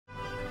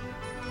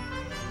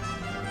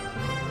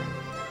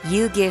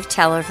You give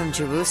Teller from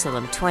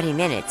Jerusalem 20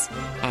 minutes,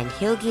 and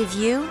he'll give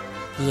you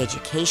the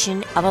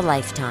education of a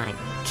lifetime.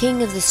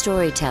 King of the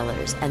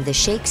storytellers and the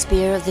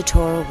Shakespeare of the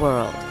Torah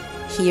world.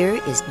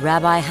 Here is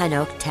Rabbi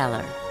Hanoch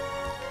Teller.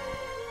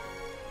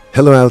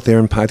 Hello out there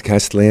in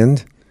podcast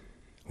land.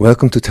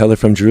 Welcome to Teller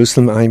from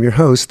Jerusalem. I'm your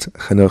host,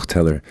 Hanoch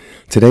Teller.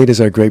 Today it is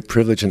our great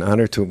privilege and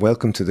honor to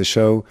welcome to the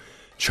show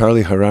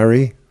Charlie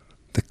Harary,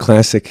 the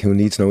classic who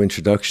needs no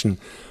introduction,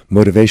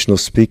 motivational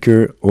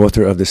speaker,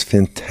 author of this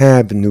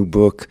fantab new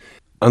book,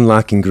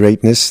 Unlocking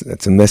Greatness.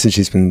 That's a message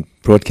he's been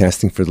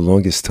broadcasting for the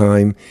longest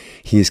time.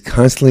 He is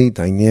constantly,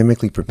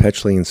 dynamically,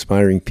 perpetually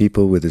inspiring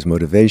people with his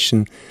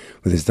motivation,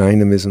 with his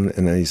dynamism,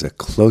 and he's a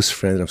close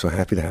friend. I'm so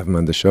happy to have him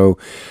on the show.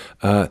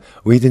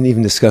 We didn't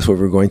even discuss what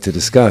we're going to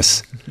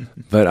discuss,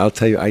 but I'll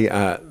tell you,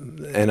 I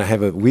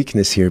have a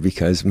weakness here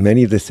because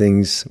many of the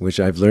things which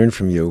I've learned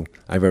from you,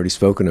 I've already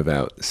spoken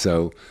about.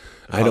 So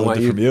I don't want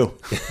you. From you.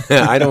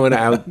 I don't want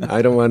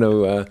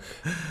to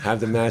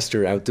have the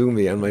master outdo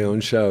me on my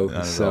own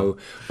show. So,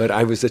 but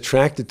I was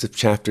attracted to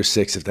chapter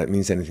 6, if that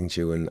means anything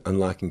to you, in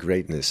Unlocking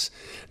Greatness.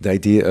 The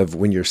idea of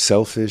when you're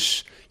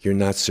selfish, you're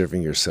not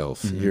serving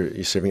yourself. Mm-hmm.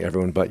 You're serving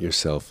everyone but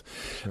yourself.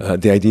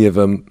 The idea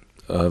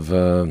of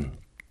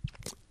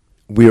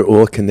we're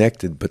all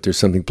connected, but there's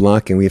something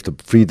blocking. We have to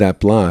free that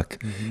block,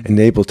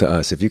 enable to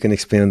us. If you can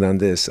expand on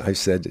this, I've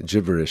said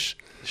gibberish.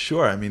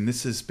 Sure. I mean,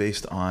 this is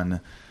based on,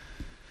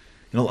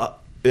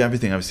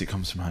 everything obviously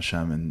comes from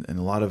Hashem, and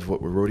a lot of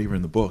what we wrote even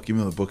in the book,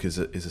 even though the book is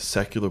a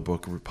secular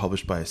book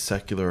published by a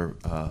secular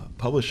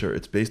publisher,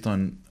 it's based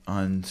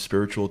on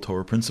spiritual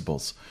Torah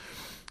principles.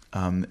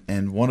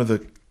 And one of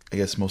the, I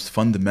guess, most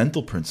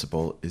fundamental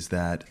principle is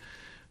that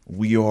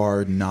we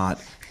are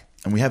not,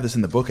 and we have this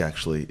in the book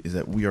actually, is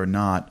that we're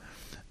not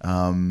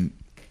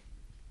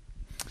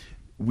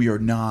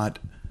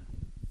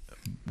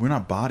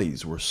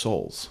bodies, we're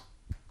souls.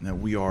 Now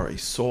we are a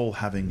soul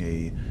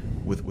having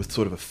with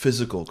sort of a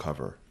physical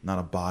cover, not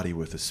a body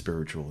with a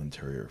spiritual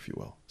interior, if you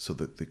will. So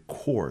the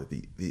core,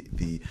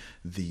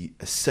 the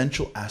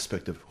essential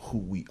aspect of who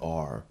we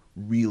are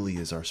really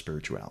is our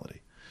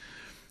spirituality.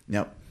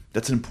 Now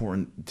that's an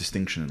important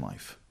distinction in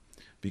life,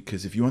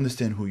 because if you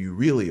understand who you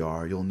really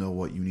are, you'll know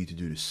what you need to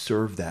do to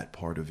serve that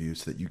part of you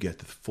so that you get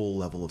the full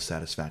level of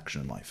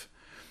satisfaction in life.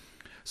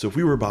 So if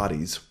we were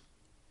bodies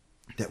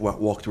that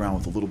walked around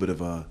with a little bit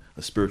of a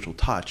spiritual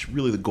touch,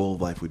 really the goal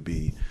of life would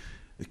be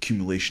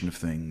accumulation of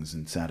things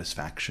and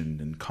satisfaction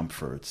and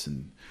comforts.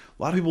 And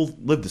a lot of people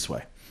live this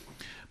way.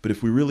 But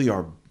if we really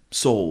are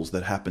souls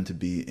that happen to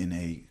be in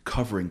a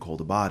covering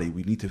called a body,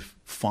 we need to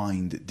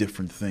find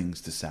different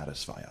things to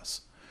satisfy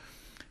us.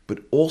 But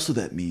also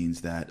that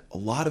means that a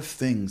lot of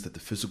things that the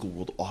physical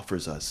world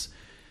offers us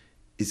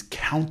is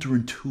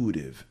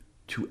counterintuitive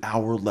to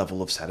our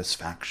level of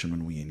satisfaction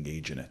when we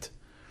engage in it.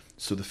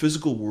 So the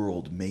physical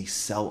world may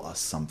sell us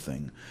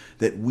something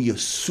that we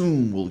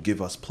assume will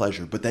give us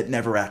pleasure, but that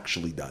never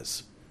actually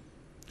does.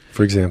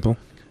 For example?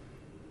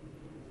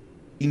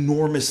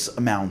 Enormous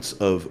amounts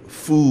of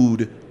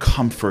food,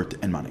 comfort,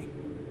 and money.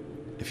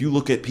 If you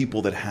look at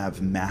people that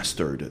have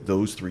mastered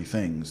those three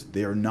things,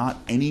 they are not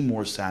any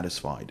more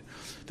satisfied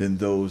than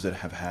those that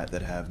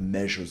have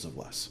measures of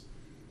less.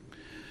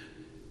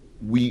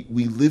 We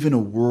live in a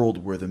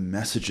world where the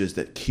messages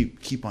that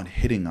keep on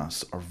hitting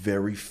us are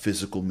very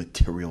physical,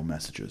 material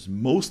messages,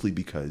 mostly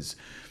because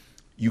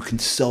you can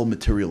sell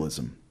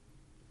materialism.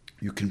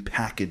 You can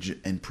package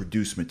and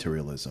produce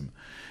materialism.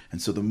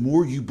 And so the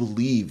more you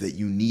believe that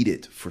you need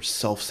it for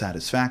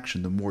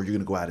self-satisfaction, the more you're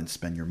going to go out and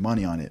spend your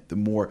money on it, the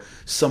more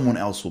someone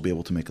else will be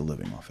able to make a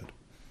living off it.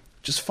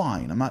 Just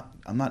fine.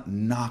 I'm not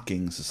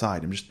knocking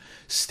society. I'm just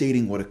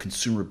stating what a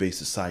consumer-based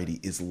society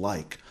is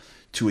like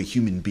to a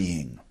human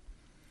being.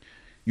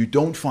 You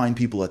don't find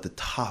people at the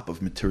top of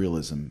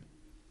materialism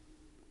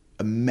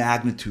a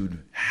magnitude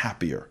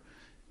happier,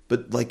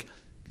 but like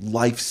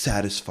life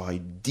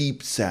satisfied,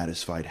 deep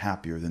satisfied,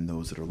 happier than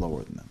those that are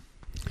lower than them.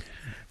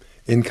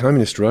 In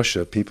communist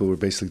Russia, people were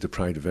basically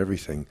deprived of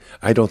everything.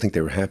 I don't think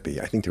they were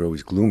happy. I think they were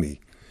always gloomy,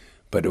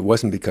 but it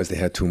wasn't because they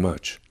had too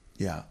much.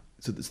 Yeah.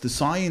 So the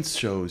science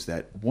shows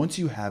that once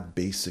you have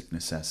basic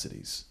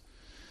necessities,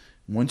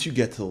 once you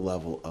get to the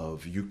level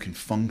of you can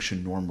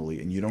function normally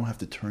and you don't have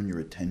to turn your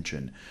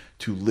attention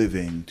to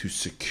living, to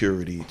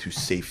security, to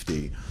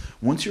safety,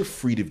 once you're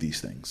freed of these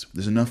things,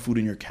 there's enough food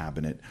in your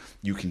cabinet,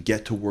 you can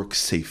get to work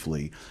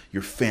safely,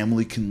 your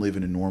family can live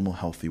in a normal,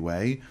 healthy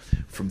way.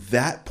 From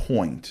that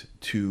point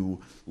to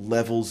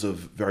levels of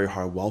very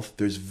high wealth,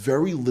 there's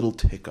very little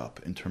tick up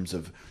in terms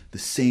of the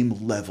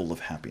same level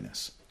of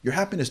happiness. Your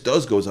happiness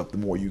goes up the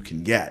more you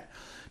can get,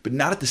 but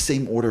not at the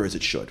same order as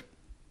it should.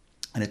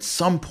 And at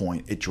some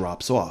point, it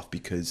drops off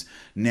because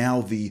now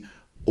the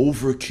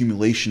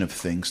overaccumulation of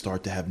things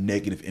start to have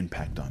negative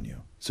impact on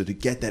you. So to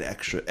get that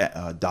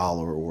extra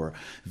dollar or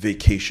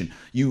vacation,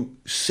 you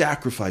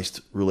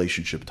sacrificed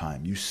relationship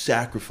time, you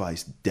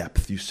sacrificed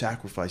depth, you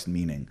sacrificed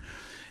meaning.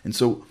 And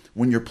so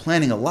when you're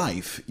planning a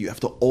life, you have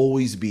to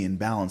always be in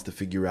balance to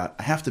figure out,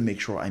 I have to make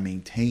sure I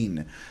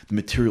maintain the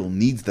material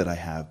needs that I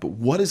have, but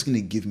what is going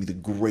to give me the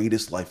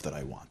greatest life that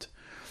I want?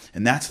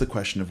 And that's the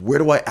question of, where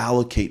do I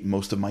allocate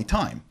most of my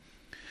time?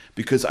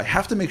 Because I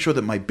have to make sure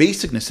that my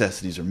basic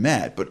necessities are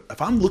met. But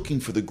if I'm looking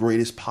for the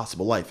greatest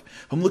possible life,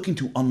 if I'm looking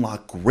to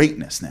unlock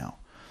greatness now,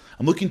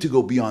 I'm looking to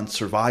go beyond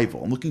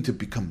survival, I'm looking to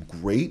become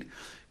great.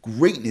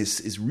 Greatness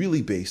is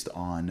really based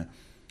on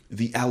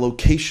the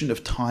allocation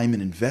of time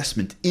and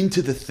investment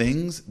into the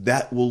things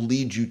that will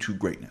lead you to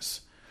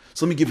greatness.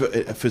 So let me give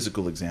a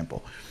physical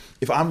example.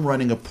 If I'm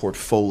running a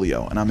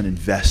portfolio and I'm an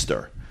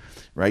investor,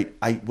 right?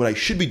 What I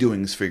should be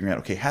doing is figuring out,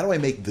 okay, how do I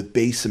make the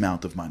base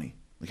amount of money?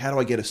 Like, how do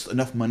I get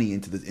enough money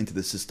into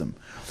the system?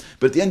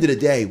 But at the end of the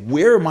day,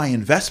 where are my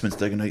investments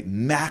that are going to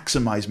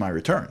maximize my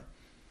return?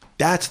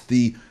 That's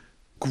the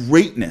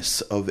greatness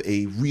of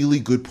a really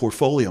good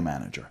portfolio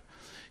manager.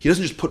 He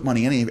doesn't just put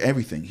money in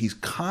everything. He's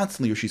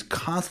constantly, or she's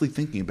constantly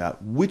thinking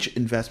about which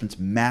investments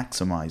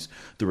maximize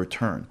the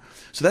return.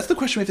 So that's the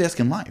question we have to ask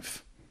in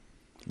life.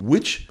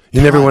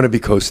 You never want to be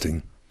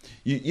coasting.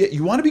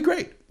 You want to be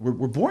great. We're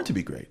born to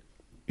be great.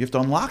 You have to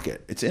unlock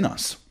it. It's in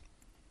us.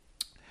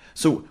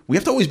 So we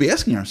have to always be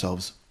asking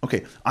ourselves,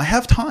 okay, I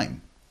have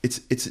time. It's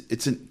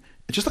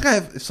just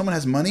like if someone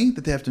has money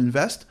that they have to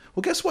invest,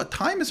 well, guess what?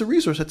 Time is a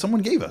resource that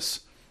someone gave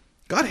us.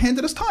 God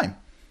handed us time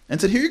and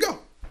said, here you go.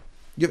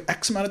 You have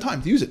X amount of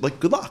time to use it. Like,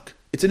 good luck.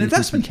 It's an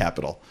investment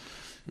capital.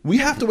 We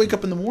have to wake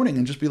up in the morning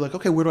and just be like,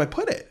 okay, where do I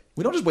put it?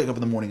 We don't just wake up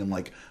in the morning and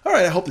like, all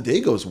right, I hope the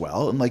day goes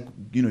well. And like,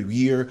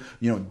 year,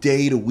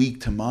 day to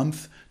week to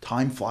month,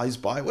 time flies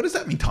by. What does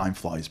that mean, time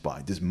flies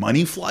by? Does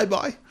money fly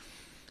by?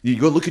 You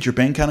go look at your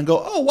bank account and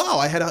go, oh, wow,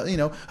 I had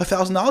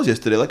 $1,000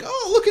 yesterday. Like,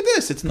 oh, look at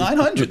this. It's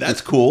 900.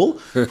 That's cool.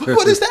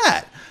 What is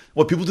that?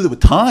 Well, people do that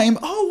with time.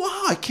 Oh,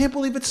 wow, I can't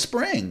believe it's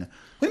spring.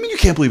 What do you mean you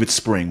can't believe it's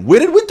spring? Where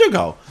did winter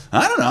go?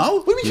 I don't know.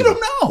 What do you mean you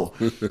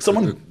don't know?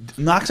 Someone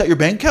knocks out your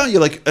bank account,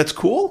 you're like, that's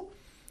cool.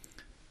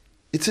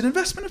 It's an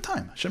investment of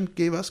time.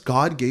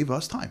 God gave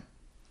us time.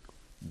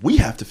 We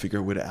have to figure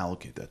out where to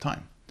allocate that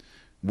time.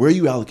 Where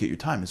you allocate your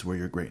time is where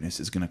your greatness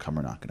is going to come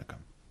or not going to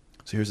come.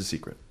 So here's the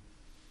secret.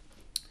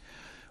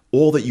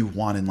 All that you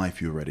want in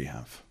life, you already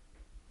have.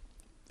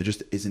 It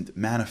just isn't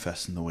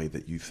manifest in the way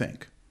that you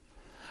think.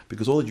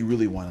 Because all that you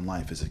really want in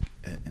life is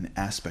an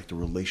aspect, a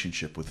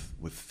relationship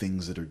with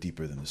things that are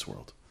deeper than this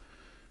world.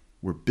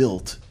 We're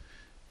built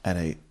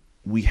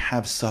we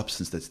have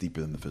substance that's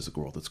deeper than the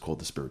physical world. It's called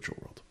the spiritual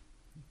world.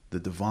 The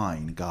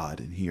divine,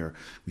 God, and here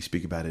we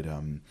speak about it,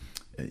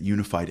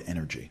 unified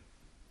energy.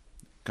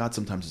 God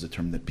sometimes is a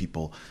term that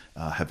people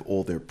have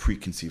all their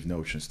preconceived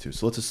notions to.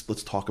 So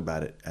let's talk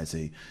about it as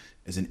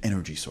an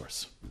energy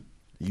source,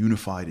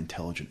 unified,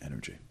 intelligent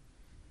energy.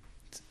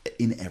 It's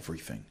in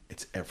everything.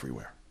 It's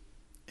everywhere.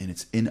 And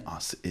it's in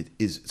us.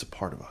 It's a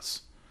part of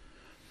us.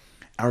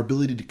 Our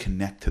ability to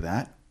connect to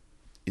that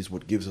is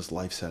what gives us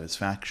life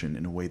satisfaction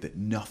in a way that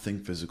nothing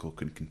physical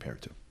can compare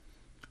to.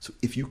 So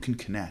if you can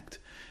connect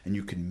and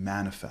you can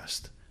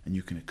manifest and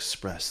you can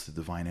express the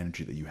divine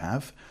energy that you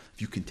have,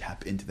 if you can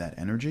tap into that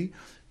energy,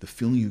 the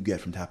feeling you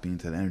get from tapping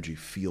into that energy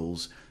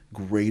feels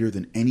greater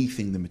than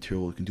anything the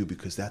material can do,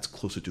 because that's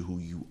closer to who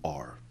you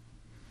are.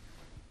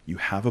 You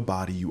have a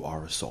body, you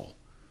are a soul.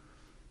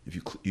 If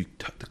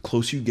the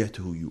closer you get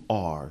to who you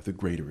are, the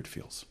greater it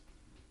feels.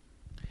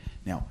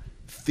 Now,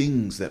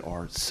 things that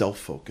are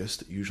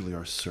self-focused usually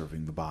are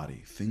serving the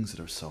body. Things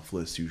that are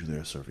selfless usually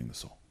are serving the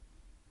soul.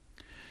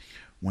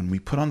 When we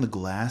put on the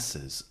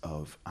glasses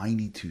of, I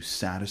need to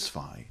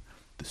satisfy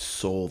the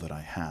soul that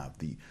I have,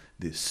 the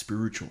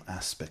spiritual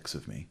aspects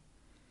of me,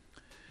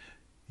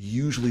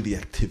 usually the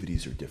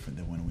activities are different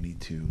than when we need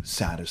to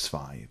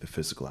satisfy the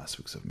physical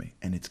aspects of me.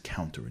 And it's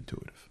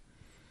counterintuitive.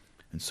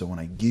 And so when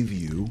I give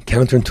you...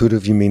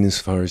 Counterintuitive, you mean as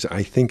far as,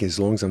 I think as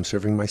long as I'm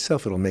serving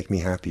myself, it'll make me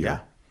happier. Yeah,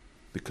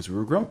 because we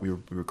were grown. We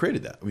were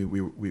created that.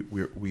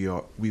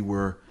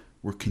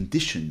 We're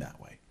conditioned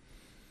that way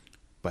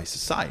by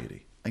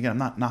society. Again, I'm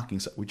not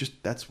knocking.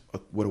 That's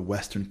what a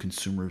Western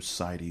consumer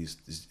society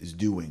is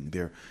doing.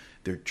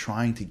 They're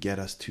trying to get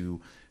us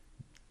to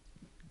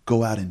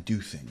go out and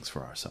do things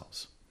for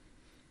ourselves,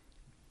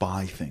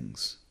 buy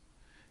things,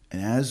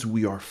 and as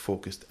we are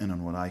focused in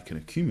on what I can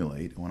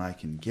accumulate and what I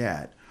can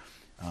get,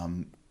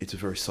 it's a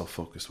very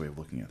self-focused way of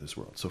looking at this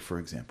world. So, for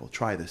example,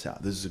 try this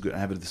out. I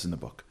have this in the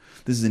book.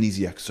 This is an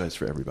easy exercise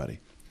for everybody.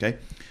 Okay,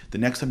 the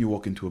next time you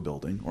walk into a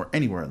building or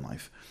anywhere in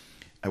life,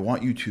 I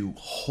want you to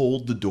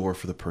hold the door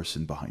for the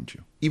person behind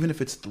you, even if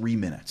it's 3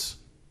 minutes.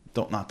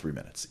 Not 3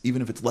 minutes,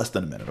 even if it's less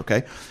than a minute,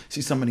 okay?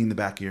 See somebody in the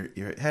back of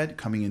your head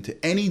coming into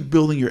any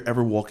building you're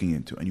ever walking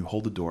into, and you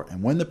hold the door,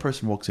 and when the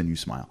person walks in, you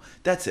smile.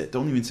 That's it.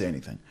 Don't even say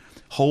anything.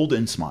 Hold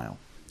and smile,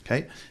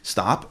 okay?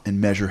 Stop and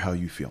measure how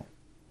you feel.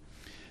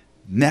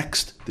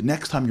 The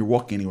next time you're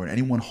walking anywhere and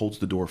anyone holds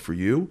the door for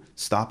you,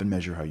 stop and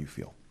measure how you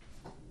feel.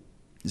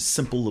 This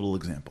simple little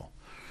example.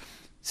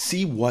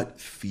 See what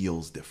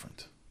feels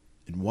different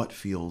and what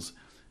feels,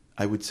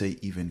 I would say,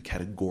 even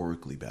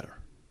categorically better.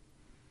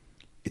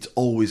 It's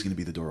always going to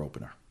be the door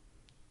opener.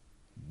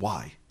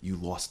 Why? You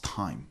lost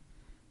time.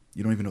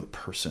 You don't even know the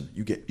person.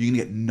 You're going to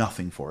get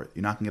nothing for it.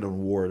 You're not going to get an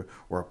award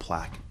or a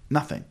plaque.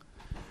 Nothing.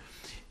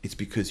 It's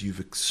because you've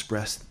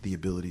expressed the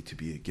ability to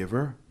be a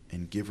giver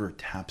and giver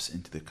taps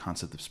into the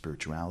concept of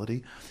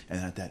spirituality.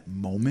 And at that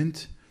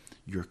moment,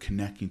 you're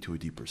connecting to a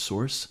deeper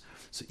source.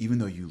 So even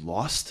though you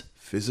lost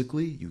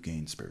physically, you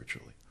gained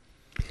spiritually.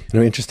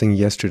 Interesting,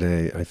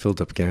 yesterday I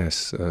filled up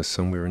gas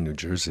somewhere in New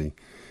Jersey,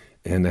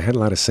 and I had a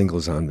lot of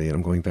singles on me, and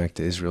I'm going back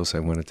to Israel, so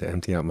I wanted to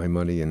empty out my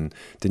money and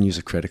didn't use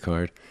a credit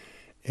card.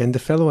 And the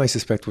fellow, I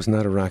suspect, was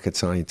not a rocket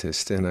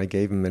scientist, and I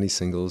gave him many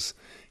singles.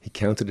 He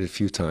counted it a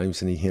few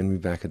times, and he handed me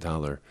back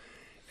 $1.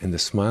 And the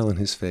smile on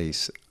his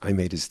face, I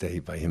made his day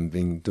by him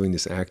doing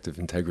this act of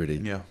integrity.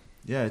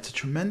 Yeah, it's a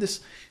tremendous,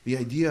 the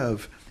idea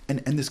of, and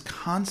this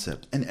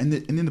concept, and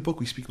in the book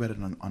we speak about it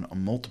on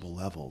multiple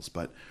levels,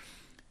 but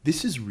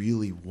this is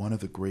really one of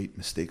the great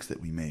mistakes that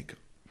we make.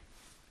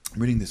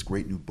 I'm reading this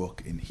great new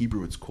book. In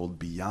Hebrew, it's called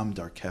Biyam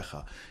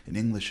Darkecha. In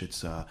English,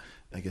 it's, I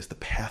guess, The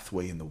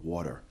Pathway in the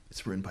Water.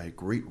 It's written by a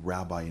great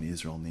rabbi in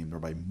Israel named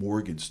Rabbi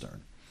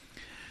Morgenstern.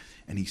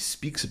 And he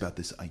speaks about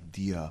this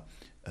idea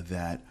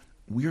that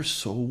we are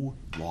so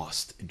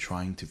lost in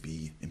trying to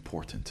be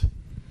important.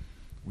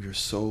 We are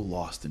so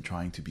lost in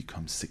trying to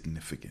become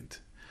significant.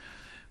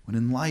 When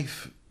in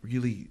life,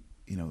 really,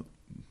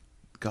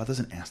 God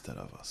doesn't ask that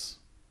of us.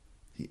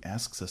 He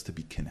asks us to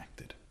be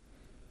connected.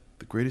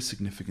 The greatest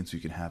significance we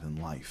can have in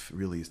life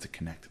really is to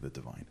connect to the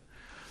divine.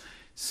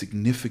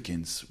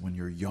 Significance when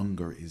you're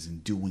younger is in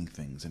doing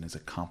things and is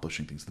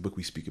accomplishing things. In the book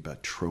we speak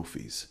about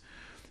trophies.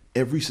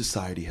 Every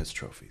society has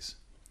trophies.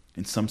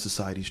 In some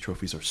societies,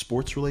 trophies are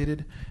sports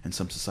related. In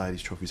some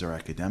societies, trophies are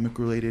academic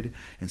related.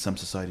 In some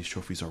societies,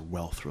 trophies are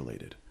wealth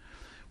related.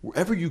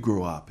 Wherever you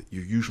grow up,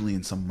 you're usually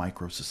in some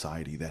micro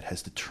society that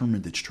has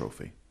determined its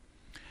trophy.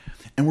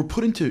 And we're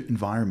put into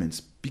environments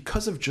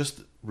because of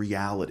just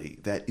reality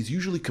that is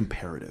usually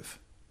comparative.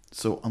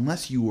 So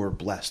unless you are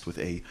blessed with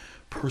a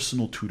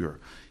personal tutor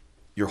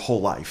your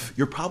whole life,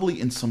 you're probably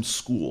in some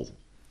school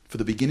for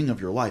the beginning of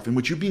your life in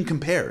which you're being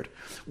compared.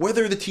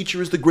 Whether the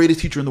teacher is the greatest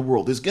teacher in the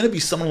world, there's going to be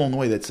someone along the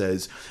way that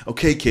says,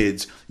 okay,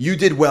 kids, you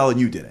did well and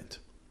you didn't.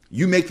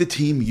 You make the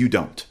team, you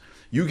don't.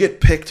 You get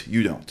picked,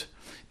 you don't.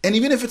 And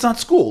even if it's not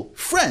school,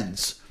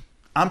 friends,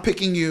 I'm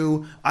picking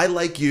you, I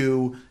like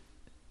you.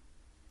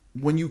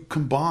 When you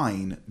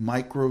combine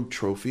micro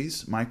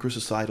trophies, micro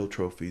societal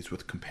trophies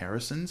with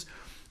comparisons,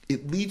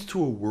 it leads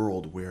to a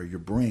world where your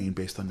brain,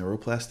 based on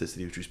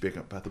neuroplasticity, which we speak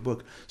about in the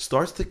book,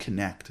 starts to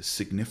connect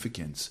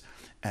significance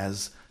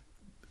as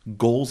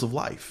goals of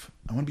life.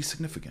 I want to be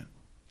significant.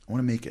 I want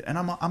to make it. And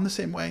I'm the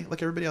same way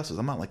like everybody else is.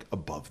 I'm not like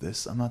above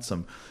this. I'm not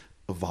some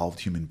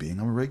evolved human being.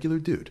 I'm a regular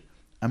dude.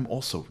 I'm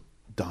also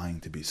dying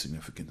to be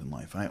significant in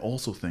life. And I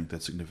also think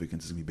that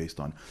significance is going to be based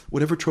on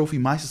whatever trophy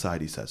my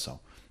society says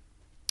so.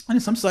 And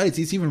in some societies,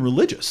 it's even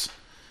religious.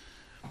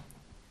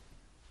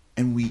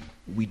 And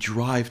we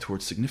drive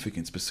towards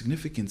significance, but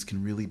significance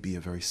can really be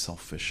a very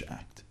selfish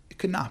act. It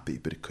could not be,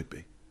 but it could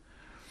be.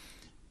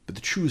 But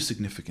the truest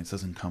significance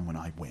doesn't come when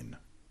I win.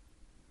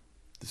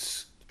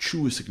 The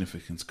truest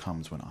significance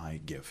comes when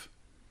I give.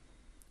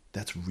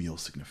 That's real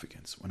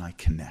significance, when I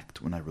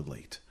connect, when I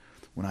relate,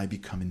 when I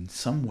become in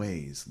some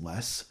ways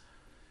less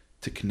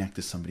to connect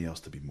to somebody else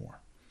to be more.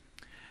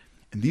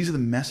 And these are the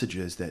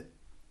messages that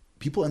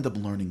people end up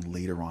learning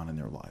later on in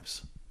their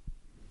lives.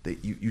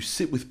 You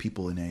sit with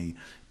people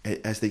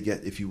as they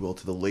get, if you will,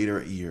 to the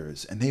later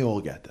years, and they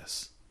all get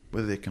this,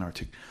 whether they can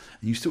articulate.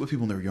 And you sit with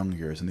people in their younger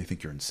years, and they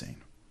think you're insane.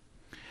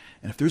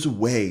 And if there's a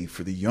way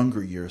for the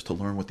younger years to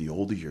learn what the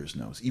older years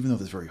knows, even though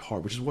that's very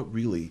hard, which is what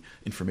really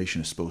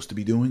information is supposed to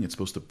be doing, it's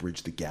supposed to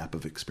bridge the gap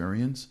of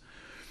experience,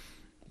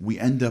 we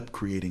end up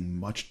creating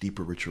much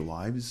deeper, richer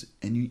lives.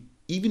 And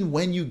even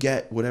when you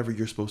get whatever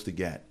you're supposed to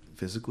get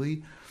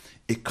physically,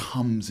 it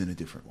comes in a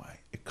different way.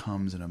 It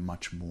comes in a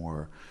much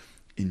more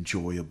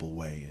enjoyable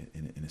way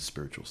in a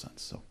spiritual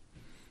sense. So,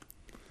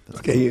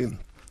 okay,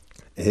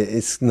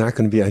 it's not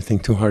going to be, I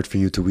think, too hard for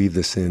you to weave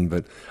this in,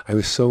 but I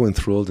was so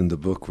enthralled in the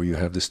book where you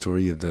have the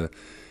story of the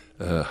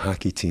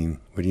hockey team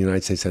where the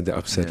United States had the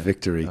upset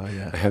victory. Oh,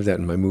 yeah. I have that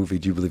in my movie,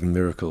 Do You Believe in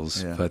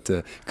Miracles? Yeah. But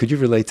could you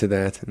relate to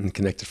that and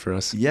connect it for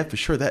us? Yeah, for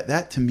sure.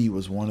 That to me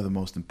was one of the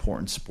most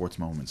important sports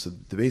moments. So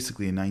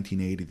basically in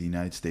 1980, the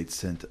United States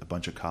sent a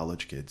bunch of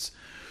college kids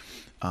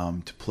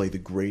to play the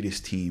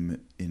greatest team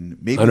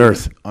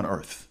on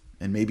Earth,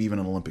 and maybe even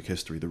in Olympic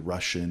history, the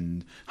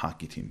Russian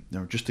hockey team.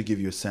 Now, just to give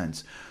you a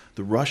sense,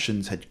 the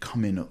Russians had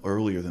come in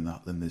earlier than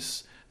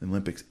the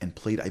Olympics and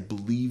played, I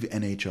believe,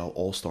 NHL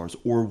All-Stars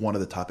or one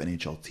of the top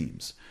NHL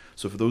teams.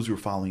 So for those who are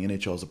following,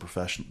 NHL is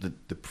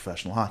the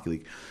professional hockey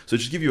league. So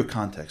just to give you a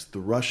context, the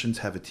Russians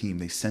have a team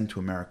they send to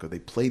America. They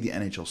play the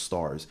NHL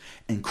Stars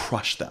and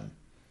crush them.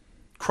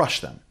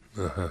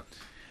 Uh-huh.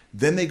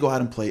 Then they go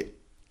out and play.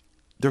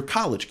 They're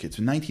college kids.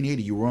 In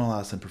 1980, you weren't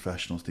allowed to send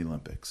professionals to the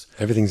Olympics.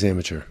 Everything's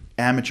amateur.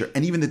 And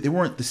even that they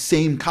weren't the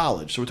same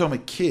college. So we're talking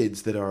about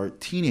kids that are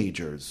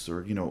teenagers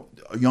or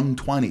young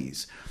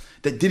 20s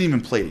that didn't even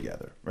play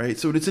together, right?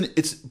 So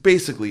it's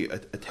basically a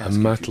test. A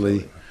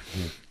motley.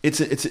 it's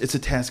a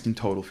task in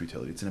total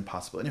futility. It's an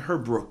impossibility. And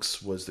Herb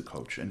Brooks was the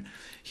coach, and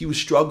he was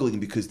struggling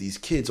because these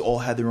kids all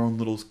had their own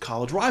little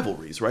college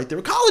rivalries, right? They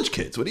were college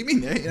kids. What do you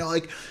mean?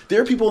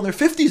 There are people in their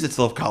 50s that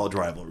still have college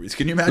rivalries.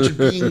 Can you imagine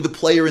being the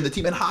player in the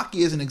team? And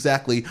hockey isn't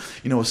exactly,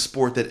 a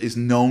sport that is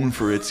known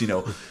for its,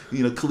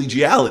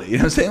 collegiality. You know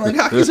what I'm saying? Like,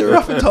 hockey's a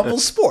rough and tumble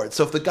sport.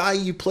 So if the guy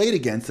you played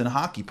against in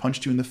hockey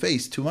punched you in the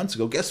face 2 months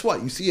ago, guess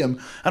what? You see him.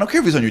 I don't care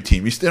if he's on your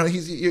team. You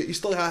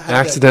still have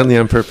accidentally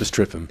on purpose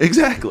trip him.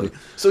 Exactly.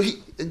 So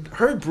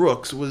Herb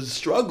Brooks was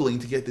struggling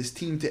to get this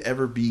team to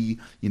ever be,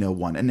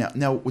 one. And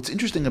now what's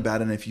interesting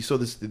about it, and if you saw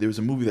this, there was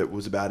a movie that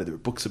was about it, there were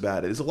books about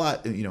it. There's a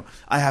lot,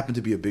 I happen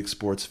to be a big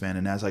sports fan,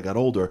 and as I got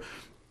older,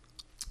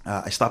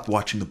 I stopped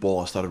watching the ball.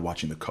 I started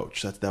watching the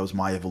coach. That was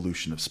my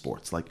evolution of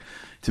sports. Like,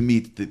 to me,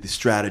 the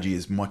strategy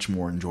is much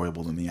more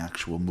enjoyable than the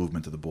actual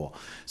movement of the ball.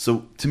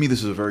 So to me,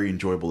 this is a very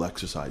enjoyable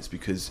exercise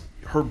because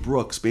Herb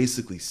Brooks,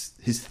 basically,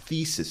 his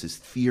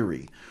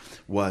theory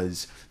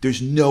was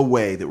there's no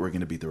way that we're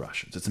going to beat the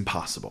Russians. It's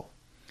impossible.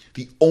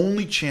 The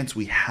only chance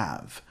we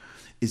have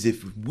is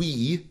if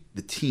we,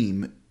 the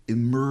team,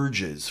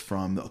 emerges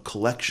from a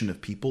collection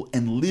of people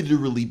and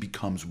literally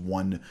becomes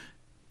one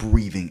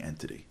breathing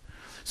entity.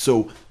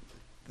 So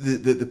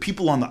the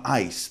people on the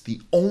ice,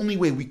 the only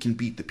way we can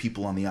beat the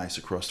people on the ice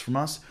across from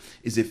us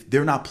is if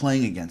they're not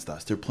playing against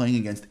us. They're playing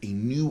against a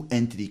new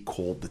entity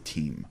called the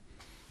team.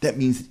 That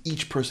means that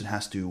each person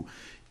has to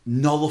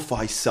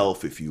nullify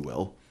self, if you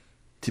will,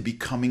 to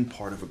becoming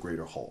part of a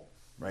greater whole,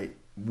 right?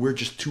 We're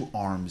just two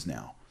arms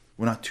now.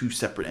 We're not two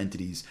separate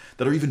entities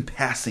that are even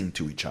passing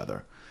to each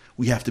other.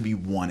 We have to be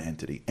one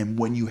entity. And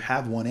when you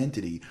have one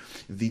entity,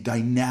 the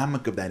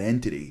dynamic of that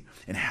entity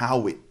and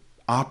how it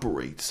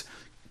operates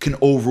can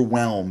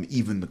overwhelm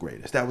even the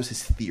greatest. That was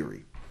his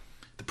theory.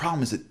 The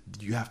problem is that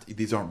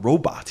these aren't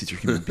robots. These are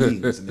human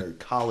beings, and they're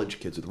college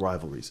kids with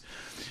rivalries.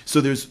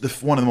 So there's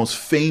one of the most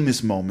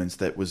famous moments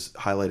that was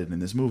highlighted in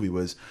this movie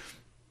was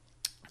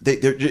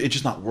it's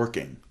just not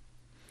working.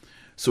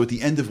 So at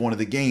the end of one of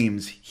the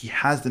games, he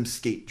has them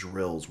skate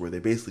drills where they're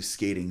basically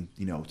skating,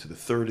 to the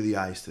third of the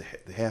ice, to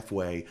the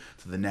halfway,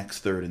 to the next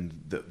third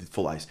and the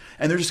full ice.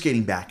 And they're just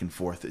skating back and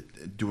forth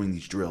doing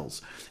these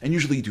drills. And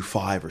usually you do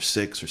 5 or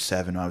 6 or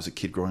 7. When I was a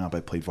kid growing up,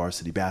 I played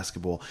varsity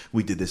basketball.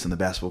 We did this on the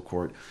basketball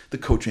court. The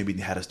coach maybe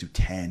had us do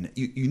 10.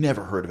 You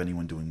never heard of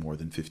anyone doing more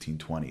than 15,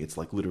 20. It's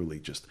like literally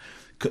just,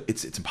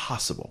 it's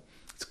impossible.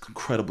 It's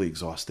incredibly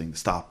exhausting,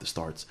 the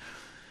starts.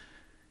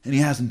 And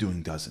he has them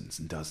doing dozens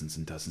and dozens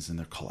and dozens, and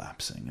they're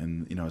collapsing.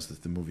 And as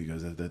the movie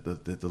goes,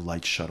 the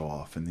lights shut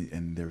off,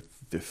 and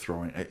they're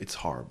throwing. It's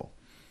horrible.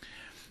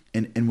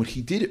 And what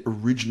he did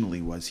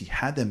originally was he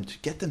had them to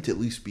get them to at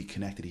least be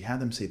connected. He had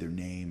them say their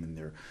name and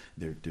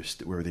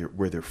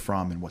where they're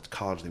from and what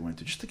college they went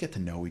to, just to get to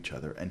know each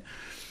other. And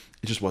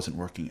it just wasn't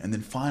working. And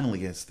then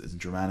finally, as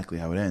dramatically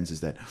how it ends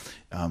is that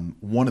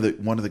one of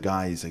the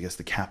guys, I guess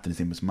the captain, his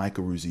name was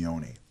Michael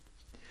Ruzioni.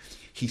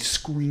 He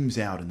screams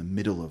out in the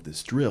middle of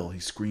this drill, he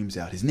screams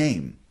out his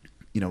name,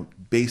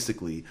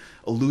 basically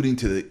alluding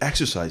to the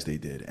exercise they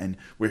did and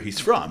where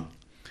he's from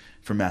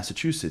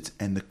Massachusetts.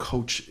 And the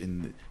coach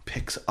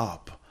picks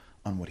up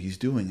on what he's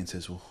doing and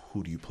says, well,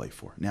 who do you play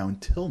for? Now,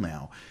 until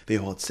now, they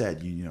all had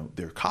said,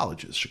 their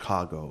colleges,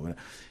 Chicago.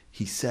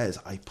 He says,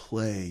 I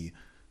play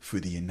for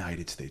the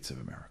United States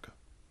of America.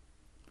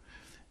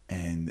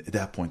 And at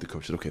that point, the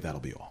coach said, okay, that'll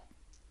be all.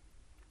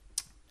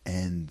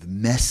 And the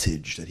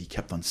message that he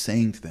kept on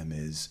saying to them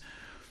is,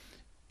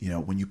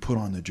 when you put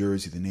on the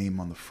jersey, the name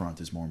on the front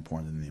is more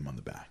important than the name on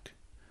the back.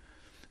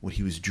 What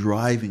he was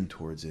driving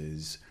towards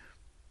is,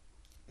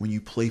 when you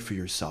play for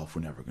yourself,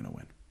 we're never going to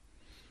win.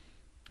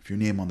 If your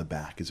name on the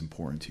back is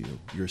important to you,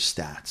 your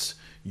stats,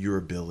 your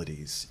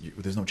abilities,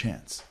 there's no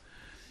chance.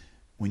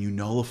 When you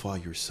nullify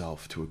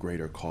yourself to a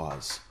greater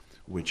cause,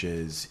 which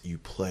is you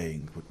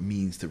playing what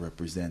means to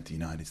represent the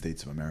United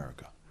States of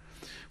America,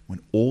 when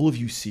all of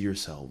you see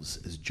yourselves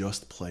as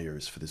just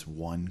players for this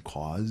one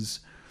cause,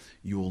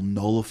 you will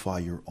nullify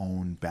your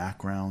own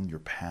background, your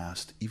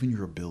past, even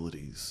your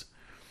abilities,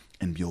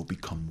 and you'll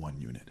become one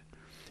unit.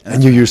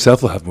 And you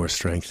yourself will have more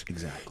strength.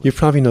 Exactly. You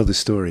probably know the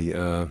story.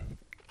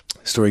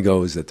 Story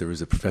goes that there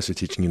was a professor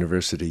teaching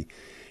university,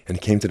 and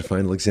he came to the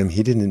final exam.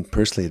 He didn't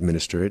personally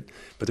administer it,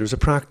 but there was a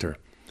proctor.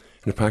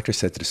 And the proctor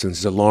said to the students,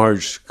 it's a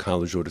large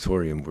college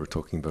auditorium. We're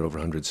talking about over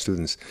 100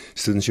 students.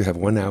 Students, you have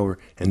 1 hour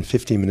and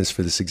 15 minutes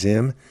for this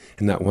exam,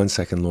 and not 1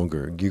 second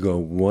longer. You go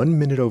 1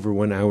 minute over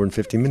 1 hour and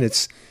 50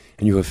 minutes,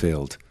 and you have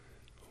failed.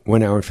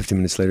 1 hour and 50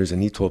 minutes later, there's a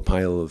neat tall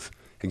pile of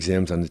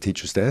exams on the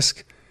teacher's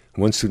desk.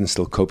 One student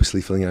still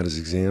copiously filling out his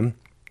exam.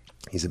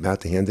 He's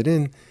about to hand it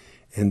in,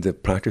 and the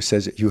proctor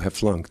says, you have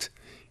flunked.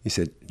 He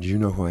said, do you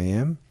know who I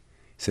am?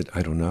 He said,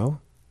 I don't know,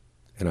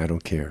 and I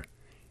don't care.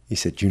 He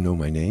said, do you know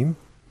my name?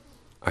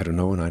 I don't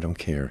know and I don't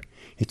care.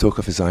 He took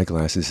off his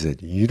eyeglasses and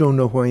said, you don't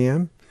know who I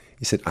am?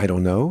 He said, I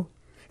don't know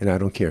and I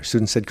don't care.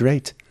 Student said,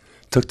 great.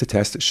 Took the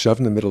test,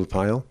 shoved in the middle of the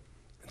pile,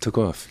 and took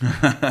off.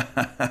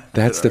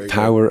 That's the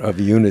power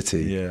of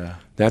unity. Yeah.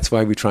 That's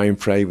why we try and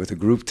pray with a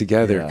group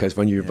together, because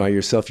when you're by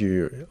yourself,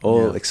 you're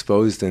all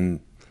exposed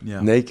and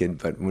naked,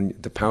 but when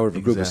the power of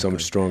a group is so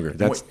much stronger.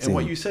 And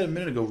what you said a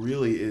minute ago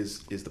really is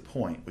the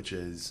point, which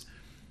is,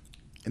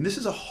 and this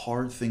is a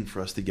hard thing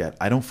for us to get.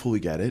 I don't fully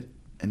get it,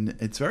 and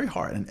it's very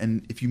hard.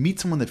 And if you meet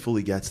someone that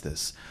fully gets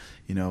this,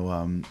 if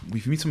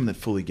you meet someone that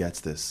fully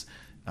gets this,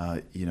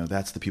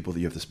 that's the people that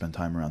you have to spend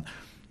time around.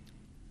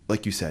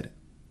 Like you said,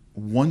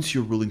 once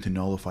you're willing to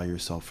nullify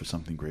yourself for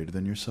something greater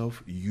than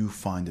yourself, you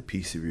find a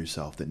piece of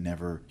yourself that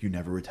you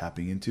never were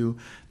tapping into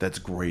that's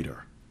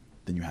greater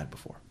than you had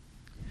before.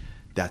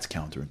 That's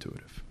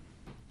counterintuitive.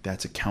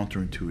 That's a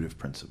counterintuitive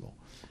principle.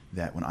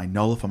 That when I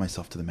nullify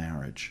myself to the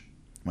marriage,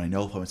 when I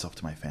nullify myself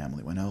to my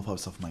family, when I nullify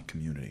myself to my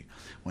community,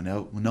 when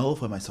I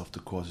nullify myself to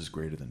causes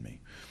greater than me,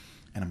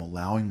 and I'm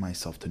allowing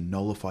myself to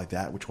nullify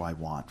that which I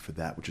want for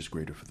that which is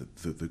greater for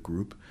the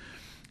group,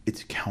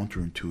 it's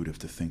counterintuitive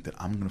to think that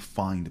I'm going to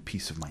find a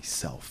piece of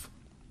myself.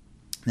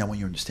 Now, when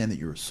you understand that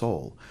you're a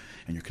soul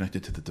and you're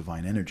connected to the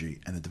divine energy,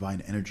 and the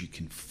divine energy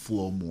can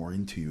flow more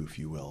into you, if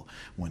you will,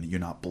 when you're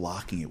not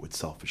blocking it with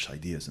selfish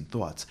ideas and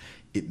thoughts,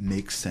 it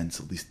makes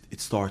sense. At least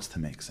it starts to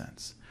make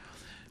sense.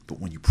 But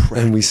when you practice,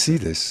 and we see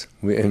this,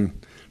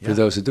 for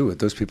those who do it,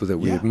 those people that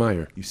we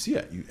admire, you see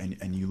it,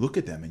 and you look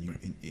at them,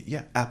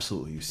 and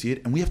absolutely, you see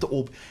it, and we have to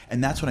all,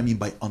 and that's what I mean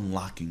by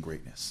unlocking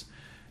greatness.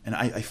 And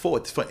I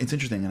fought. It's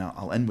interesting, and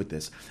I'll end with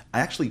this.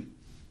 I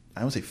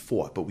won't say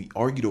fought, but we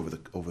argued over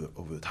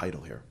the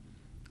title here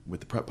with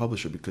the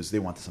publisher because they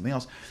wanted something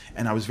else.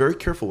 And I was very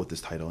careful with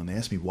this title, and they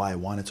asked me why I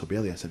wanted so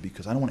badly. I said,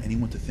 because I don't want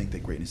anyone to think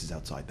that greatness is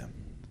outside them.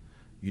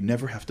 You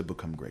never have to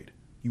become great.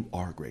 You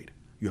are great.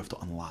 You have to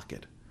unlock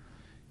it.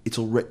 It's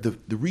already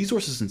the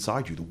resources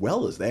inside you. The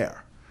well is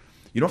there.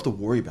 You don't have to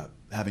worry about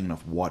having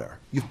enough water.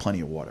 You have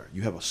plenty of water.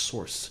 You have a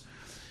source.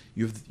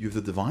 You have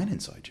the divine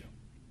inside you.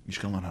 You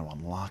just gotta learn how to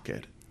unlock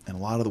it. And a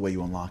lot of the way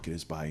you unlock it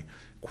is by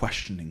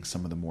questioning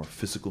some of the more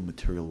physical,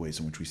 material ways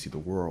in which we see the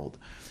world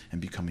and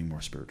becoming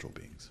more spiritual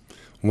beings.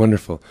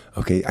 Wonderful.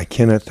 Okay, I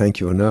cannot thank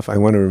you enough. I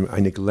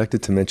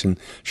neglected to mention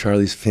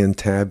Charlie's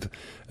Fantab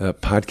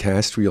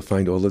podcast, where you'll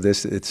find all of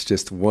this. It's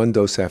just one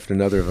dose after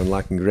another of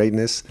unlocking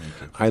greatness.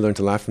 I learned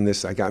a lot from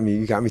this. You got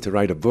me to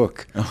write a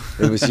book.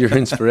 It was your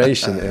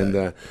inspiration,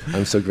 and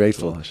I'm so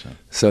grateful.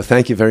 So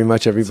thank you very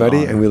much,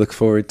 everybody, and we look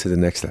forward to the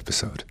next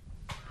episode.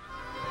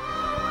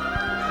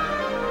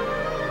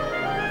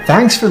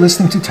 Thanks for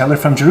listening to Teller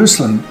from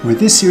Jerusalem, where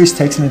this series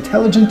takes an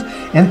intelligent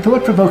and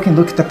thought-provoking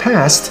look at the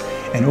past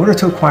in order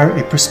to acquire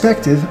a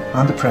perspective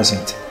on the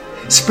present.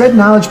 Spread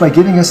knowledge by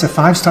giving us a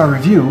 5-star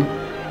review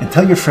and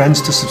tell your friends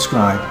to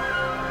subscribe.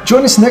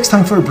 Join us next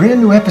time for a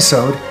brand new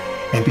episode,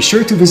 and be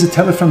sure to visit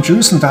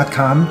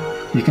tellerfromjerusalem.com,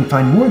 where you can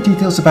find more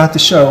details about the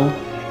show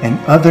and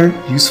other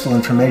useful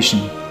information.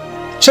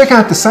 Check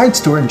out the site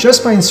store, and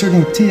just by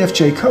inserting the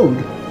TFJ code,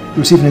 you'll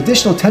receive an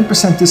additional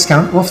 10%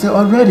 discount off the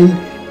already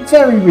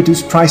very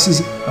reduced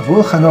prices of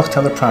all Hanoch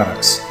Teller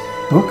products,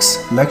 books,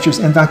 lectures,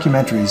 and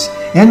documentaries.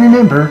 And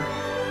remember,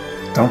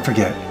 don't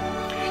forget,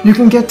 you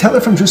can get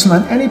Teller from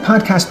Jerusalem on any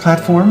podcast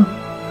platform,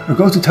 or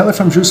go to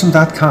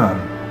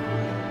tellerfromjerusalem.com.